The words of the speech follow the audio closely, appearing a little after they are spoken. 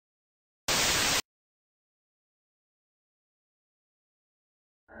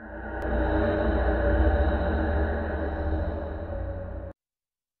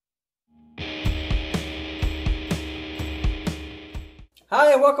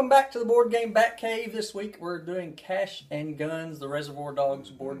Hi, and welcome back to the Board Game Bat Cave. This week we're doing Cash and Guns, the Reservoir Dogs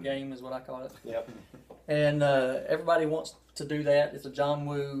board game is what I call it. Yep. And everybody wants to do that. It's a John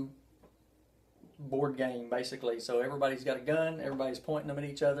Woo board game, basically. So everybody's got a gun, everybody's pointing them at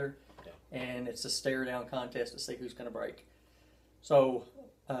each other, and it's a stare-down contest to see who's going to break. So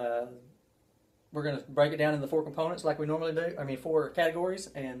we're going to break it down into 4 components like we normally do. I mean, 4 categories,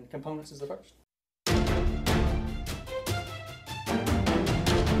 and components is the first.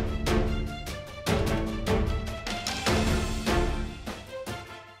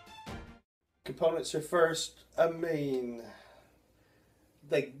 Components are first. I mean,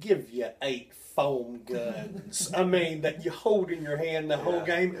 they give you 8 foam guns. I mean, that you hold in your hand the whole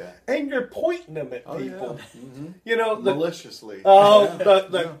game, and you're pointing them at people. Yeah. Mm-hmm. You know, maliciously.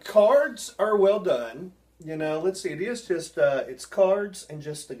 The cards are well done. You know, let's see. It is just it's cards and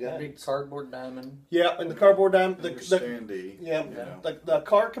just the guns. Big cardboard diamond. Yeah, and the cardboard diamond. The standee. Yeah, you know. the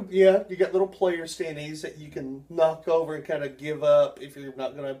card. Yeah, you got little player standees that you can knock over and kind of give up if you're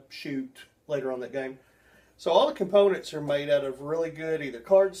not going to shoot later on that game. So all the components are made out of really good either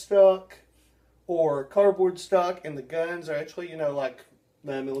cardstock or cardboard stock, and the guns are actually, you know, like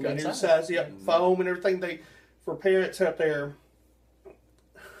 9mm size, foam and everything. For parents out there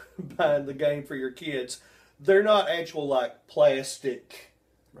buying the game for your kids, they're not actual like plastic,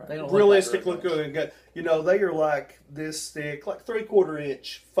 They don't realistic looking gun. You know, they are like this thick, like 3/4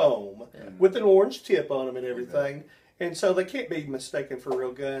 inch foam with an orange tip on them and everything. And so they can't be mistaken for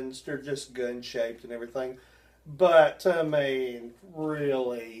real guns. They're just gun-shaped and everything. But, I mean,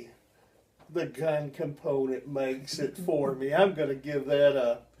 really, the gun component makes it for me. I'm going to give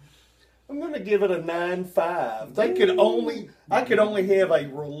that I'm going to give it a 9.5. I could only have a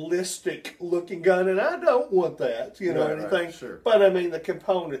realistic-looking gun, and I don't want that, you know, anything. Right, sure. But, I mean, the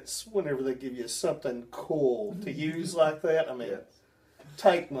components, whenever they give you something cool to use like that, I mean,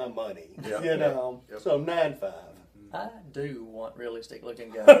 take my money, you know. So, 9.5. I do want realistic looking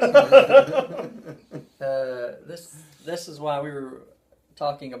guns. This is why we were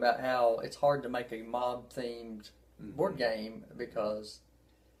talking about how it's hard to make a mob themed board game because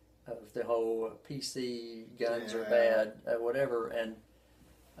of the whole PC guns are bad, whatever. And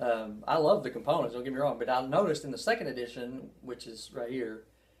I love the components, don't get me wrong, but I noticed in the second edition, which is right here,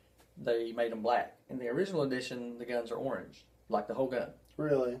 they made them black. In the original edition, the guns are orange, like the whole gun.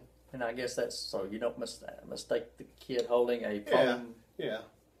 Really? And I guess that's so you don't mistake the kid holding a foam,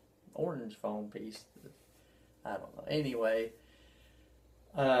 orange foam piece. I don't know. Anyway,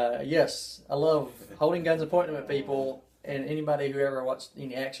 yes, I love holding guns and pointing them at people, and anybody who ever watched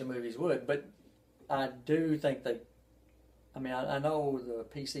any action movies would. But I do think that, I mean, I know the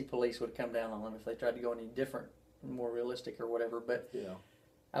PC police would come down on them if they tried to go any different, more realistic or whatever. But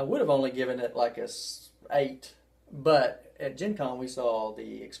I would have only given it like a 8. But at Gen Con, we saw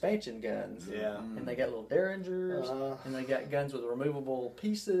the expansion guns. And they got little Derringers, and they got guns with removable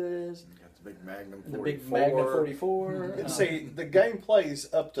pieces. Got the big Magnum 44. The big Magnum 44. And see, the game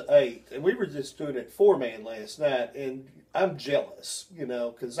plays up to 8, and we were just doing it 4-man last night, and I'm jealous, you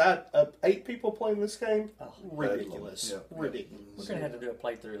know, because 8 people playing this game, ridiculous. Ridiculous. We're going to have to do a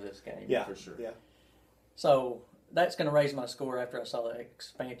playthrough of this game. Yeah, for sure. Yeah. So that's going to raise my score after I saw the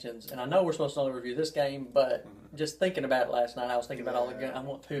expansions. And I know we're supposed to only review this game, but just thinking about it last night, I was thinking about all the guns. I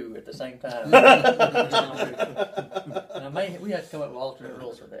want 2 at the same time. And we have to come up with alternate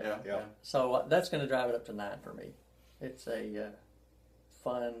rules for that. Yeah. So that's going to drive it up to 9 for me. It's a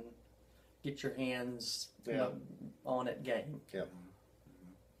fun, get your hands on it game.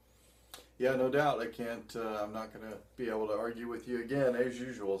 Yeah, no doubt. I'm not going to be able to argue with you again as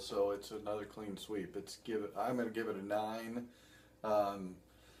usual. So it's another clean sweep. I'm going to give it a 9.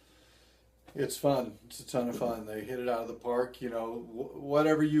 It's fun. It's a ton of fun. They hit it out of the park. You know,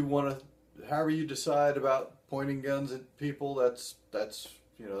 whatever you want to, however you decide about pointing guns at people, that's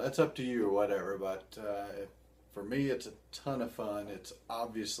up to you or whatever. But for me, it's a ton of fun. It's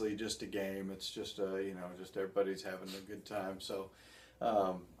obviously just a game. It's just just everybody's having a good time. So.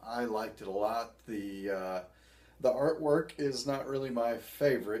 I liked it a lot. The artwork is not really my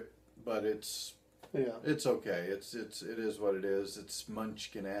favorite, but it's okay. It is what it is. It's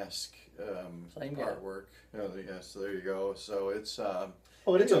Munchkin-esque artwork. So there you go. So it's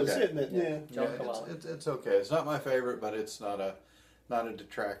it's okay. Isn't it? It's okay. It's not my favorite, but it's not a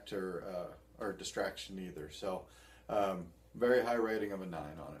detractor or distraction either. So very high rating of a 9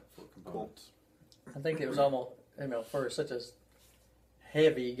 on it for components. Cool. I think it was almost for such a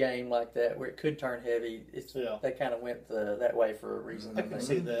heavy game like that where it could turn heavy, they kind of went that way for a reason. I can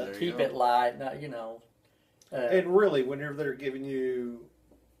see that. Keep it light, not and really, whenever they're giving you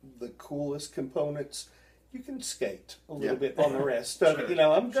the coolest components, you can skate a little bit on the rest of it. You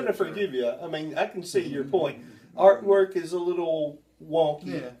know, I'm going to forgive you. I mean, I can see your point. Artwork is a little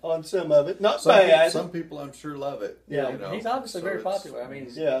wonky on some of it. Not bad. Some people, I'm sure, love it. Yeah, you know, he's obviously very popular. I mean,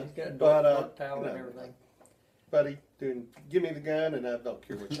 he's got a dark tower and everything. Buddy, give me the gun, and I don't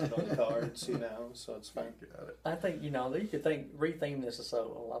care what you put on the cards, you know, so it's fine. I think, you know, you could retheme this a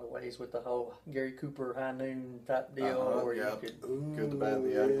lot of ways with the whole Gary Cooper High Noon type deal, or you could Good, the bad, and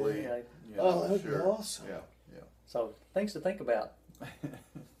the ugly. Yeah. Oh, that'd be awesome. Yeah. So things to think about.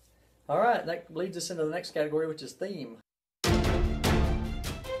 All right, that leads us into the next category, which is theme.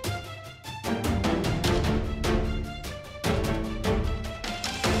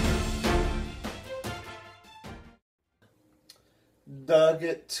 Dug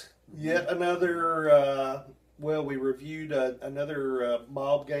it. Yet another, we reviewed another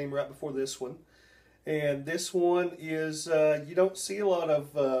mob game right before this one. And this one is, you don't see a lot of,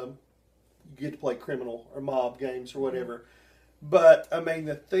 you get to play criminal or mob games or whatever. But, I mean,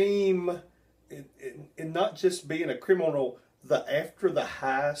 the theme, in not just being a criminal, after the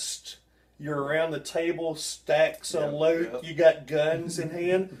heist, you're around the table, stacks of loot, you got guns in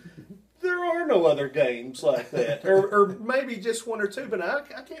hand. There are no other games like that, or maybe just one or two, but I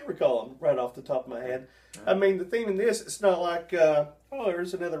can't recall them right off the top of my head. I mean, the theme in this, it's not like,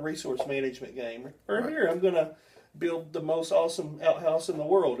 there's another resource management game, or here, I'm going to build the most awesome outhouse in the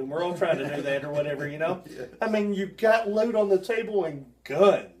world, and we're all trying to do that or whatever, you know? Yes. I mean, you've got loot on the table and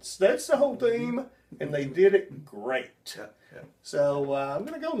guns. That's the whole theme, and they did it great. So I'm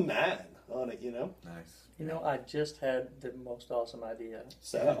going to go 9 on it, you know? Nice. You know, I just had the most awesome idea.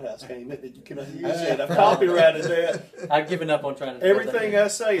 It's the outhouse game that you cannot use it. I've copyrighted that. I've given up on trying to do everything I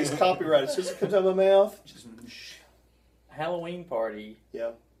say is copyrighted. As soon as it comes out of my mouth, just Halloween party.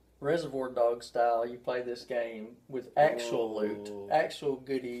 Yeah. Reservoir Dog style. You play this game with actual loot, actual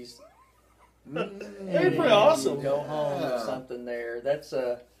goodies. They're pretty awesome. You go home with something there. That's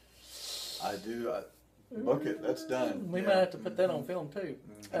I do. Book it. That's done. We might have to put that on film too.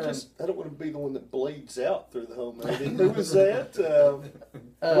 I don't want to be the one that bleeds out through the whole movie. Who was that?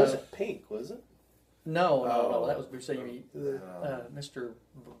 Was it Pink? Was it? No. That was Buscemi. Mr.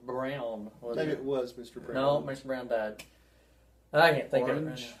 Brown. Maybe it was Mr. Brown. No, Mr. Brown died. I can't think Orange? of it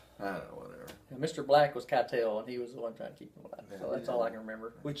right now. I don't know, whatever. Yeah, Mr. Black was Keitel, and he was the one trying to keep him alive. So that's all I can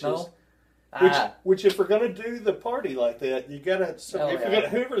remember. Which if we're gonna do the party like that, you gotta.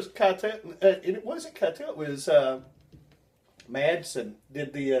 Whoever's Keitel, and it wasn't Keitel. It was Madsen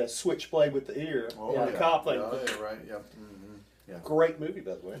did the switchblade with the ear on the cop thing. Oh, yeah, right. Yeah. Mm-hmm. Yeah. Great movie,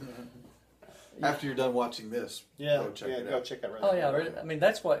 by the way. After you're done watching this, go check it out. Go check out. I mean,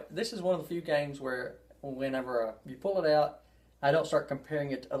 this is one of the few games where whenever you pull it out, I don't start comparing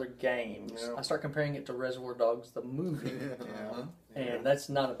it to other games. Yeah. I start comparing it to Reservoir Dogs, the movie. And that's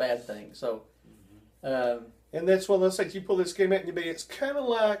not a bad thing. So, and that's one of those things, you pull this game out and it's kind of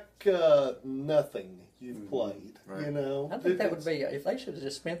like nothing you've played. Right. You know, I think that would be, if they should have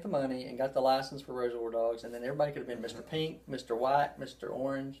just spent the money and got the license for Reservoir Dogs, and then everybody could have been Mr. Pink, Mr. White, Mr.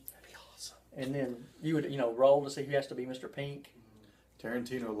 Orange. That'd be awesome. And then you would, roll to see who has to be Mr. Pink.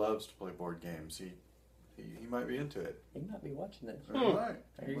 Tarantino loves to play board games. He might be into it. He might be watching this. Right.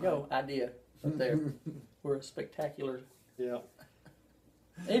 There you go. Idea up there. We're a spectacular. Yeah.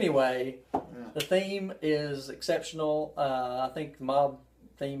 Anyway, the theme is exceptional. I think the mob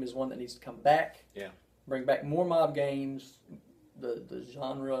theme is one that needs to come back. Yeah. Bring back more mob games, the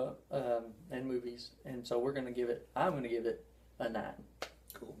genre and movies. And so I'm going to give it a 9.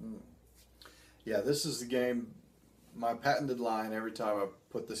 Cool. Yeah, this is the game. My patented line every time I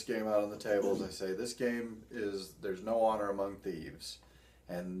put this game out on the table is I say, this game is, there's no honor among thieves.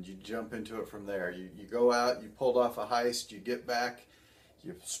 And you jump into it from there. You go out, you pulled off a heist, you get back,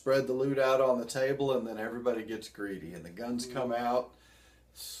 you spread the loot out on the table, and then everybody gets greedy. And the guns come out,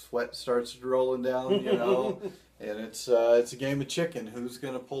 sweat starts rolling down, and it's a game of chicken. Who's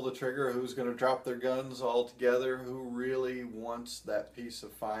going to pull the trigger? Who's going to drop their guns all together? Who really wants that piece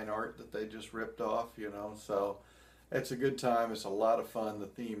of fine art that they just ripped off, So it's a good time. It's a lot of fun. The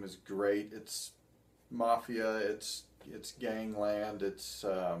theme is great. It's mafia. It's gangland. It's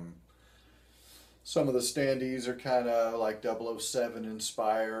some of the standees are kind of like 007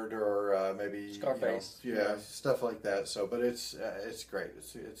 inspired, or maybe Scarface. Stuff like that. So, but it's great.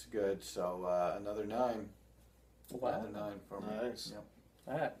 It's good. So another 9. Wow. Another 9 for me. Nice. Yep.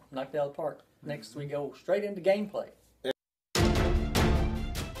 All right, knocked it out of the park. Next, we go straight into gameplay.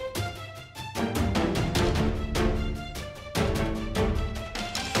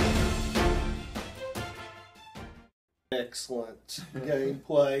 Excellent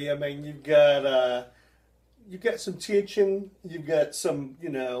gameplay. I mean, you've got some tension. You've got some,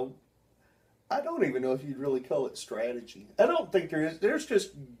 I don't even know if you'd really call it strategy. I don't think there is. There's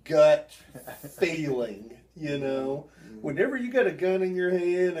just gut feeling, you know. Whenever you got a gun in your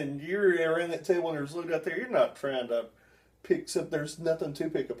hand and you're around that table and there's loot out there, you're not trying to pick something. There's nothing to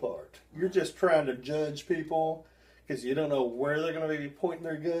pick apart. You're just trying to judge people because you don't know where they're going to be pointing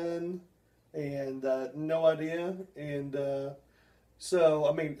their gun and no idea. And so,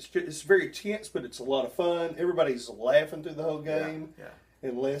 I mean, it's very tense, but it's a lot of fun. Everybody's laughing through the whole game. Yeah.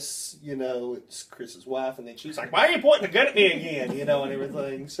 Unless, you know, it's Chris's wife, and then she's like, "Why are you pointing the gun at me again?" You know, and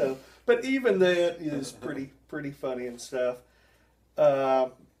everything. So, but even that is pretty funny and stuff.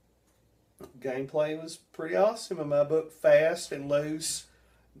 Gameplay was pretty awesome in my book. Fast and loose.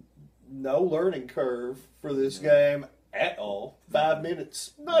 No learning curve for this game at all. 5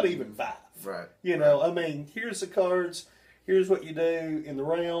 minutes, not even 5. Right. You know, I mean, here's the cards. Here's what you do in the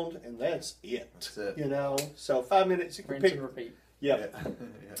round, and that's it. That's it. You know, so 5 minutes you can Rinse pick. and repeat. Yep.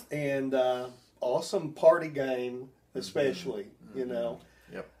 Yeah. And awesome party game, especially, you know.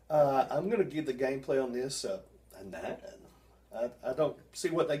 Yep. I'm going to give the gameplay on this a 9. I don't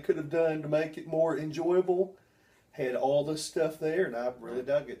see what they could have done to make it more enjoyable. Had all this stuff there, and I really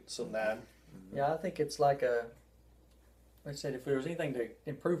dug it. So 9. Yeah, I think it's like like I said, if there was anything to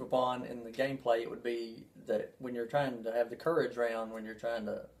improve upon in the gameplay, it would be that when you're trying to have the courage round, when you're trying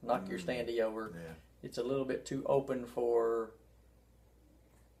to knock your standee over, it's a little bit too open for...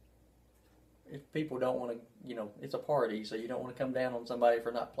 If people don't want to, you know, it's a party, so you don't want to come down on somebody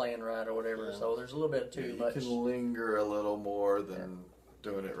for not playing right or whatever. Yeah. So there's a little bit too much. You can linger a little more than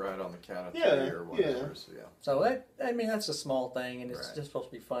doing it right on the count of 3 or whatever. So, So that, I mean, that's a small thing, and it's just supposed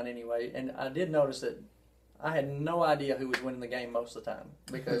to be fun anyway. And I did notice that I had no idea who was winning the game most of the time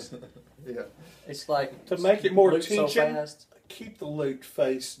because it's like to make it more tension. So fast. Keep the loot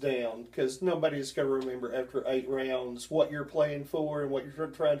face down because nobody's going to remember after 8 rounds what you're playing for and what you're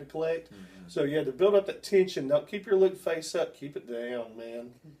trying to collect. So you have to build up that tension. Don't keep your loot face up. Keep it down,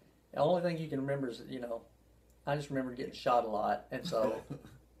 man. The only thing you can remember is, you know, I just remember getting shot a lot. And so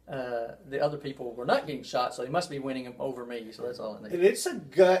the other people were not getting shot, so they must be winning them over me. So that's all I need. And it's a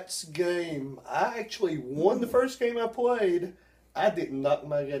guts game. I actually won the first game I played. I didn't knock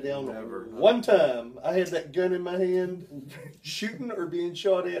my guy down one time. I had that gun in my hand, shooting or being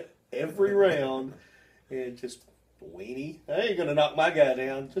shot at every round, and just weenie. I ain't gonna knock my guy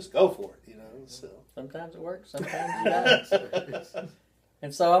down. Just go for it, you know. So sometimes it works, sometimes you don't.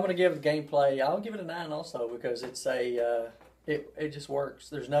 And so I'm gonna give the gameplay. I'll give it a 9 also because it's it just works.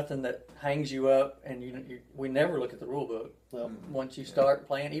 There's nothing that hangs you up, and we never look at the rule book once you start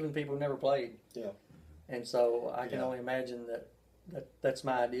playing. Even people who never played. Yeah. And so I can only imagine that's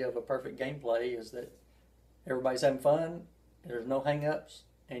my idea of a perfect gameplay is that everybody's having fun, there's no hang-ups,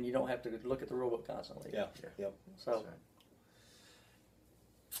 and you don't have to look at the rulebook constantly. Yeah. Yep. So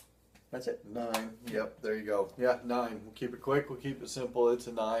that's it. 9. Yep, there you go. Yeah, 9. We'll keep it quick. We'll keep it simple. It's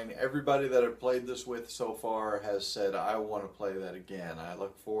a 9. Everybody that I've played this with so far has said, I want to play that again. I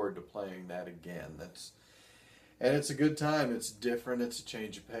look forward to playing that again. And it's a good time. It's different. It's a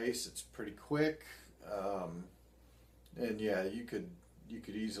change of pace. It's pretty quick. And yeah, you could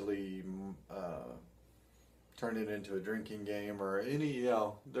easily turn it into a drinking game or any, you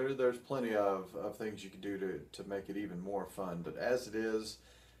know, there's plenty of things you could do to make it even more fun. But as it is,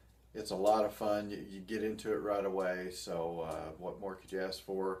 it's a lot of fun. You get into it right away. So what more could you ask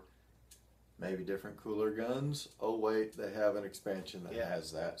for? Maybe different, cooler guns. Oh wait, they have an expansion that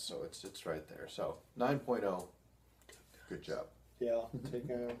has that, so it's right there. So 9.0. Good job. Yeah, take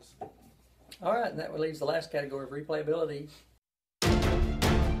guns. All right, and that leaves the last category of replayability.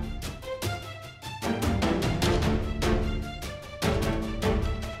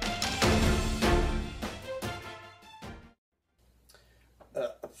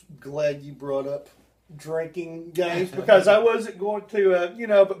 Glad you brought up drinking games because I wasn't going to, you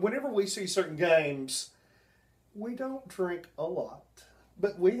know, but whenever we see certain games, we don't drink a lot,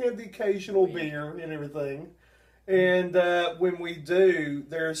 but we have the occasional beer and everything. And when we do,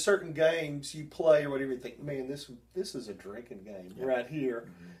 there are certain games you play or whatever you think, man, this is a drinking game right here.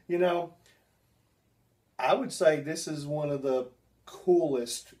 You know, I would say this is one of the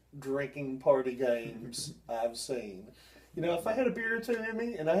coolest drinking party games I've seen. You know, if I had a beer or two in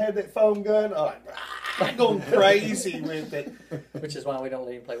me and I had that foam gun, I'm going crazy with it. Which is why we don't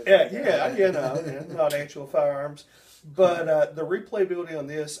let him play with not actual firearms. But the replayability on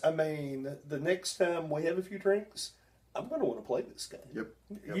this, I mean, the next time we have a few drinks, I'm going to want to play this game. Yep.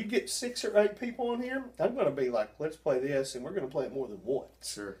 You get 6 or 8 people on here, I'm going to be like, let's play this, and we're going to play it more than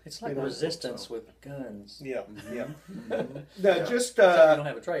once. Sure. It's like Resistance with guns. Yeah, yeah. Except you don't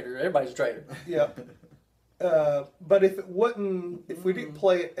have a traitor. Everybody's a traitor. Yeah. But if it wasn't, if we didn't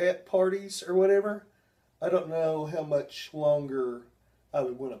play it at parties or whatever, I don't know how much longer I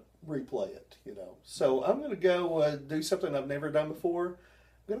would want to replay it, you know. So I'm going to go do something I've never done before.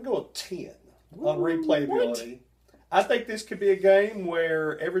 I'm going to go with 10 on replayability. I think this could be a game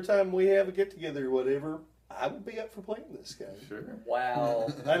where every time we have a get-together or whatever, I would be up for playing this game. Sure. Wow.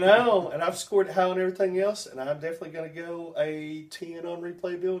 I know, and I've scored high on everything else, and I'm definitely going to go a 10 on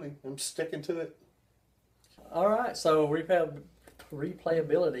replayability. I'm sticking to it. All right, so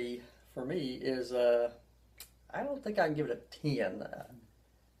replayability for me is, I don't think I can give it a 10.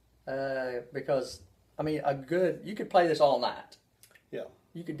 Because, I mean, you could play this all night. Yeah.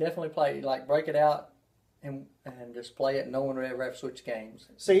 You could definitely play, like, break it out and just play it. No one would ever have to switch games.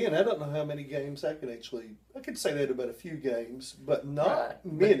 See, and I don't know how many games I could say that about a few games, but not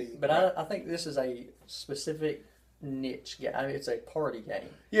many. But I think this is a specific niche game. I mean, it's a party game.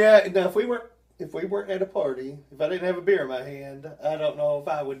 Yeah, now if we weren't at a party, if I didn't have a beer in my hand, I don't know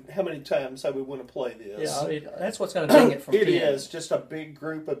how many times I would want to play this. Yeah, that's what's going to bring it from 10. It is just a big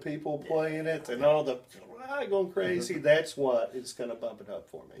group of people playing it and all the going crazy. That's what it's going to bump it up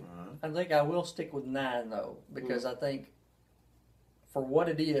for me. I think I will stick with 9 though, because I think for what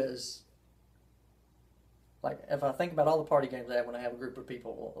it is, like if I think about all the party games I have when I have a group of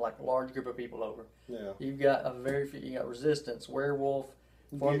people, like a large group of people over, Yeah. you've got you got Resistance, Werewolf,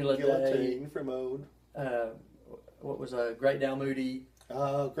 Formula Guillotine Day, for mode. what was Great Down Moody.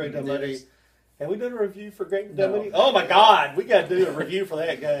 Great Down Moody. Have we done a review for Great Down Moody? Oh my God, we got to do a review for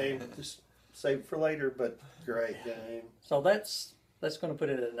that game. Just save it for later, but great game. So that's going to put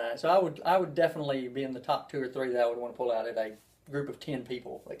it at a 9. So I would definitely be in the top 2 or 3 that I would want to pull out at a group of 10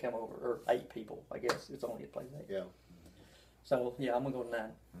 people that come over, or 8 people. I guess it's only a place 8. Yeah. So yeah, I'm gonna go to 9.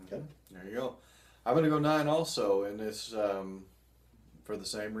 Okay. There you go. I'm going to go 9 also, and it's for the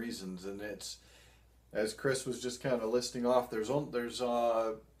same reasons. And it's, as Chris was just kind of listing off,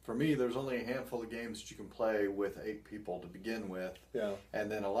 for me, there's only a handful of games that you can play with 8 people to begin with. Yeah. And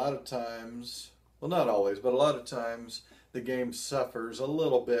then a lot of times, well, not always, but a lot of times, the game suffers a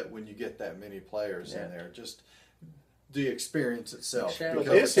little bit when you get that many players in there. Just the experience itself. But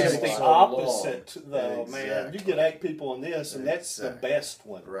this is the opposite, though, man. You get 8 people in this, and that's the best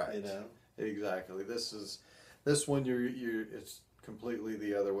one, right? You know? Exactly. This one, it's completely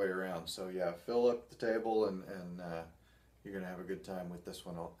the other way around. So yeah, fill up the table, and you're gonna have a good time with this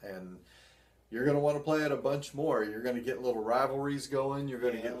one, and you're going to want to play it a bunch more. You're going to get little rivalries going. You're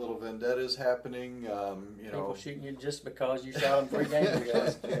going to get little vendettas happening. People shooting you just because you shot them 3 games ago.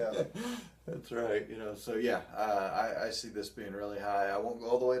 Yeah, that's right. So yeah, I see this being really high. I won't go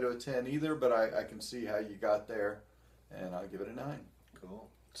all the way to a 10 either, but I can see how you got there, and I'll give it a 9. Cool.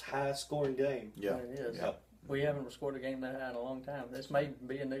 It's a high scoring game. Yeah, it is. Yeah. We haven't scored a game that high in a long time. This may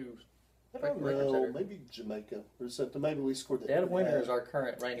be a new. I don't know, maybe Jamaica or something. Maybe we scored that. Dead of Winter is our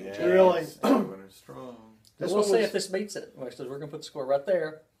current reigning champion. Really? Dead of Winter's strong. We'll see if this beats it. We're going to put the score right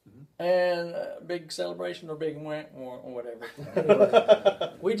there. And big celebration or big win or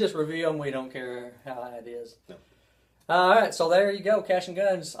whatever. We just review them. We don't care how high it is. No. All right, so there you go. Cash and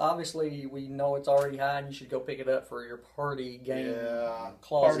Guns. Obviously, we know it's already high, and you should go pick it up for your party game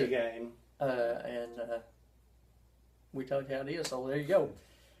closet. Party game. We told you how it is, so there you go.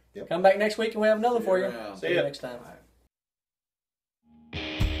 Yep. Come back next week, and we have another for you. Around. See you next time.